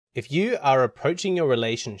If you are approaching your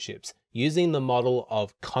relationships using the model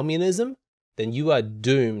of communism, then you are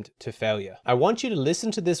doomed to failure. I want you to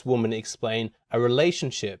listen to this woman explain a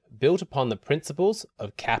relationship built upon the principles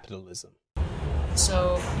of capitalism.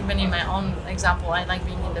 So even in my own example, I like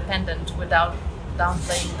being independent without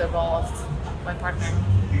downplaying the role of my partner.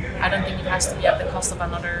 I don't think it has to be at the cost of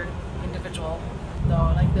another individual.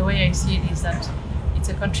 Though, like the way I see it is that it's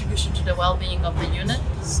a contribution to the well-being of the unit.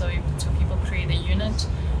 So if two people create a unit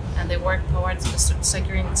and they work towards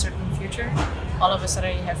securing a certain future, all of a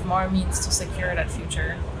sudden you have more means to secure that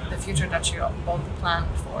future, the future that you both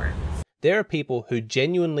planned for. There are people who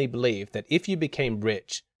genuinely believe that if you became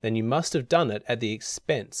rich, then you must have done it at the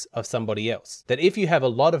expense of somebody else. That if you have a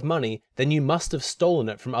lot of money, then you must have stolen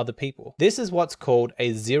it from other people. This is what's called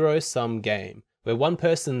a zero-sum game, where one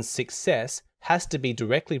person's success has to be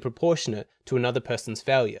directly proportionate to another person's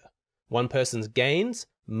failure. One person's gains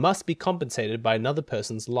must be compensated by another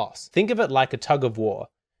person's loss. Think of it like a tug of war.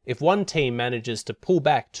 If one team manages to pull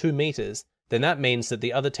back 2 meters, then that means that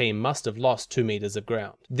the other team must have lost 2 meters of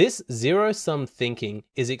ground. This zero-sum thinking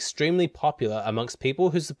is extremely popular amongst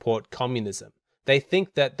people who support communism. They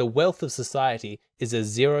think that the wealth of society is a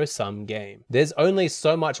zero-sum game. There's only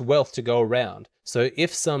so much wealth to go around, so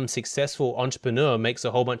if some successful entrepreneur makes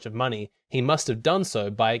a whole bunch of money, he must have done so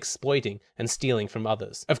by exploiting and stealing from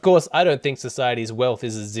others. Of course, I don't think society's wealth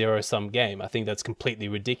is a zero-sum game. I think that's completely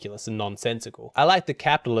ridiculous and nonsensical. I like the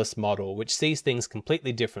capitalist model, which sees things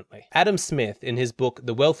completely differently. Adam Smith, in his book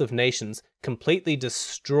The Wealth of Nations, completely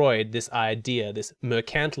destroyed this idea, this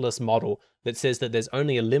mercantilist model that says that there's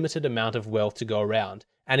only a limited amount of wealth to go around.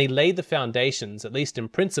 And he laid the foundations, at least in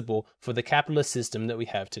principle, for the capitalist system that we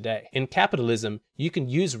have today. In capitalism, you can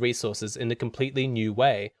use resources in a completely new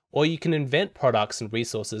way, or you can invent products and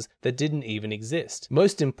resources that didn't even exist.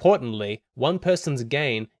 Most importantly, one person's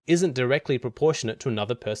gain isn't directly proportionate to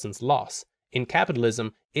another person's loss. In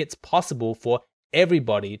capitalism, it's possible for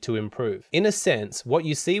everybody to improve. In a sense, what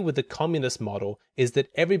you see with the communist model is that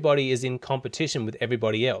everybody is in competition with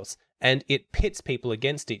everybody else, and it pits people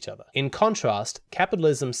against each other. In contrast,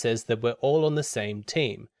 capitalism says that we're all on the same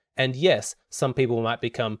team. And yes, some people might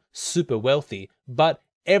become super wealthy, but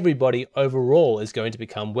everybody overall is going to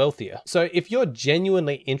become wealthier. So if you're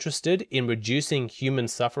genuinely interested in reducing human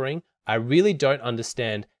suffering, I really don't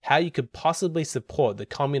understand how you could possibly support the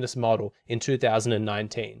communist model in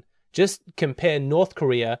 2019. Just compare North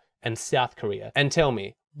Korea and South Korea and tell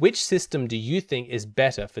me, which system do you think is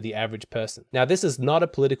better for the average person? Now, this is not a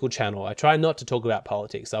political channel. I try not to talk about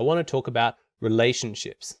politics. I want to talk about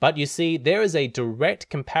relationships. But you see, there is a direct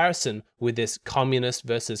comparison with this communist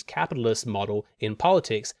versus capitalist model in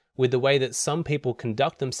politics with the way that some people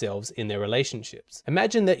conduct themselves in their relationships.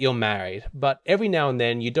 Imagine that you're married, but every now and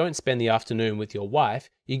then you don't spend the afternoon with your wife,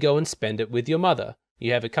 you go and spend it with your mother.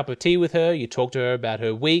 You have a cup of tea with her, you talk to her about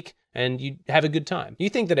her week, and you have a good time. You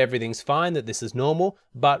think that everything's fine, that this is normal,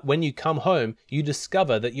 but when you come home, you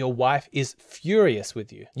discover that your wife is furious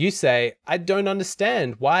with you. You say, "I don't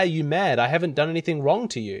understand. Why are you mad? I haven't done anything wrong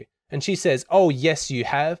to you." And she says, "Oh, yes, you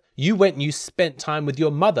have. You went and you spent time with your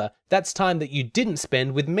mother. That's time that you didn't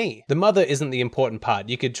spend with me." The mother isn't the important part.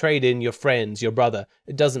 You could trade in your friends, your brother.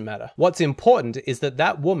 It doesn't matter. What's important is that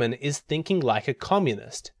that woman is thinking like a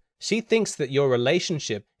communist. She thinks that your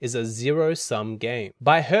relationship is a zero-sum game.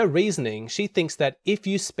 By her reasoning, she thinks that if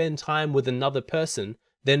you spend time with another person,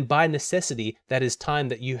 then by necessity, that is time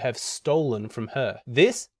that you have stolen from her.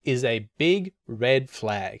 This is a big red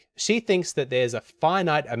flag. She thinks that there's a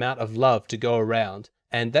finite amount of love to go around,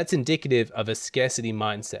 and that's indicative of a scarcity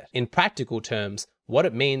mindset. In practical terms, what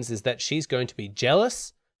it means is that she's going to be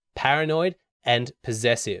jealous, paranoid, and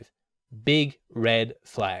possessive. Big red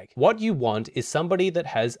flag. What you want is somebody that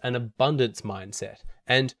has an abundance mindset,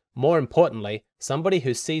 and more importantly, somebody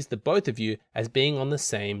who sees the both of you as being on the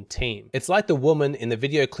same team. It's like the woman in the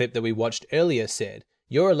video clip that we watched earlier said,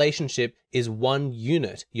 your relationship is one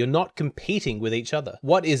unit. You're not competing with each other.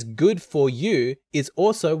 What is good for you is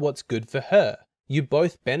also what's good for her. You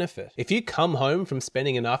both benefit. If you come home from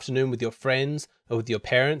spending an afternoon with your friends or with your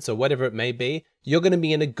parents or whatever it may be, you're going to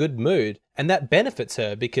be in a good mood, and that benefits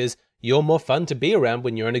her because you're more fun to be around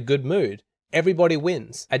when you're in a good mood. Everybody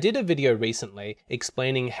wins. I did a video recently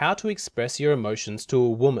explaining how to express your emotions to a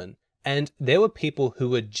woman, and there were people who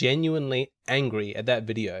were genuinely angry at that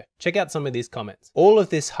video. Check out some of these comments. All of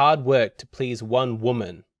this hard work to please one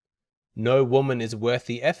woman. No woman is worth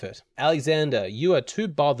the effort. Alexander, you are too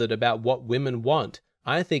bothered about what women want.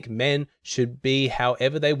 I think men should be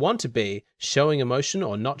however they want to be. Showing emotion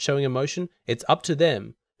or not showing emotion, it's up to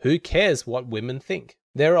them. Who cares what women think?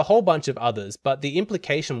 There are a whole bunch of others, but the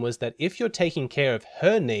implication was that if you're taking care of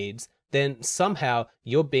her needs, then somehow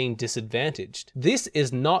you're being disadvantaged. This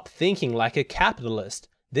is not thinking like a capitalist.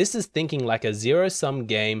 This is thinking like a zero-sum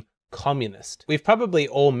game communist. We've probably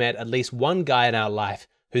all met at least one guy in our life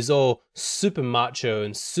who's all super macho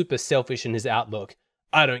and super selfish in his outlook.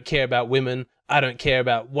 I don't care about women. I don't care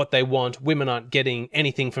about what they want. Women aren't getting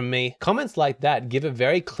anything from me. Comments like that give a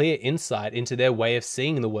very clear insight into their way of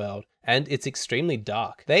seeing the world, and it's extremely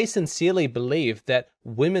dark. They sincerely believe that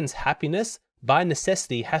women's happiness by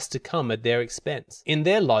necessity has to come at their expense. In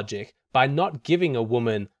their logic, by not giving a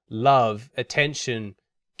woman love, attention,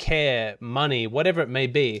 care, money, whatever it may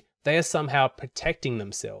be, they are somehow protecting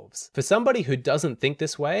themselves. For somebody who doesn't think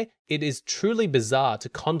this way, it is truly bizarre to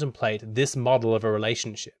contemplate this model of a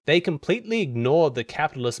relationship. They completely ignore the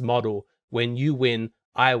capitalist model when you win,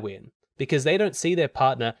 I win, because they don't see their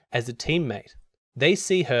partner as a teammate. They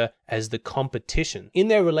see her as the competition. In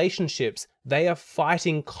their relationships, they are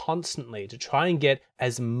fighting constantly to try and get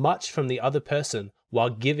as much from the other person while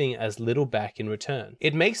giving as little back in return.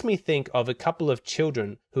 It makes me think of a couple of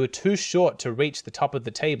children who are too short to reach the top of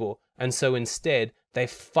the table, and so instead they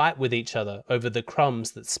fight with each other over the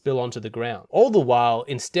crumbs that spill onto the ground. All the while,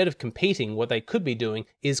 instead of competing, what they could be doing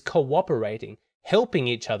is cooperating, helping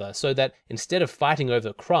each other, so that instead of fighting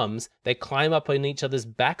over crumbs, they climb up on each other's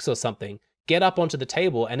backs or something, get up onto the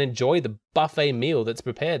table and enjoy the buffet meal that's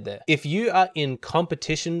prepared there. If you are in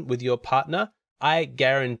competition with your partner, I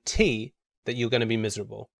guarantee that you're going to be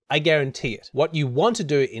miserable. I guarantee it. What you want to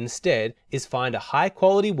do instead is find a high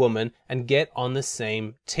quality woman and get on the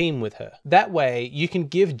same team with her. That way you can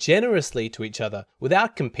give generously to each other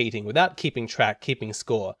without competing, without keeping track, keeping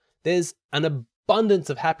score. There's an abundance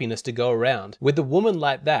of happiness to go around. With a woman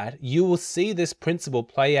like that, you will see this principle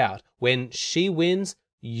play out. When she wins,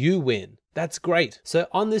 you win. That's great. So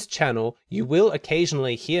on this channel, you will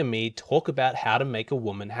occasionally hear me talk about how to make a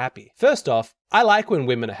woman happy. First off, I like when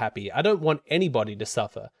women are happy. I don't want anybody to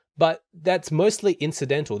suffer, but that's mostly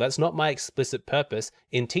incidental. That's not my explicit purpose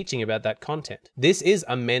in teaching about that content. This is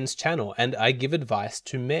a men's channel and I give advice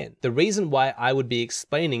to men. The reason why I would be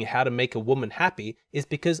explaining how to make a woman happy is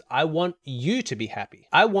because I want you to be happy.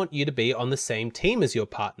 I want you to be on the same team as your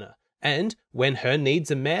partner. And when her needs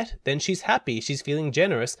are met, then she's happy, she's feeling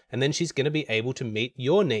generous, and then she's going to be able to meet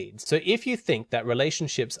your needs. So if you think that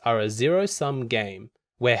relationships are a zero-sum game,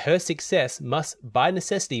 where her success must by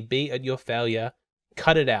necessity be at your failure,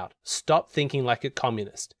 cut it out. Stop thinking like a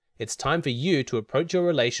communist. It's time for you to approach your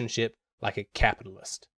relationship like a capitalist.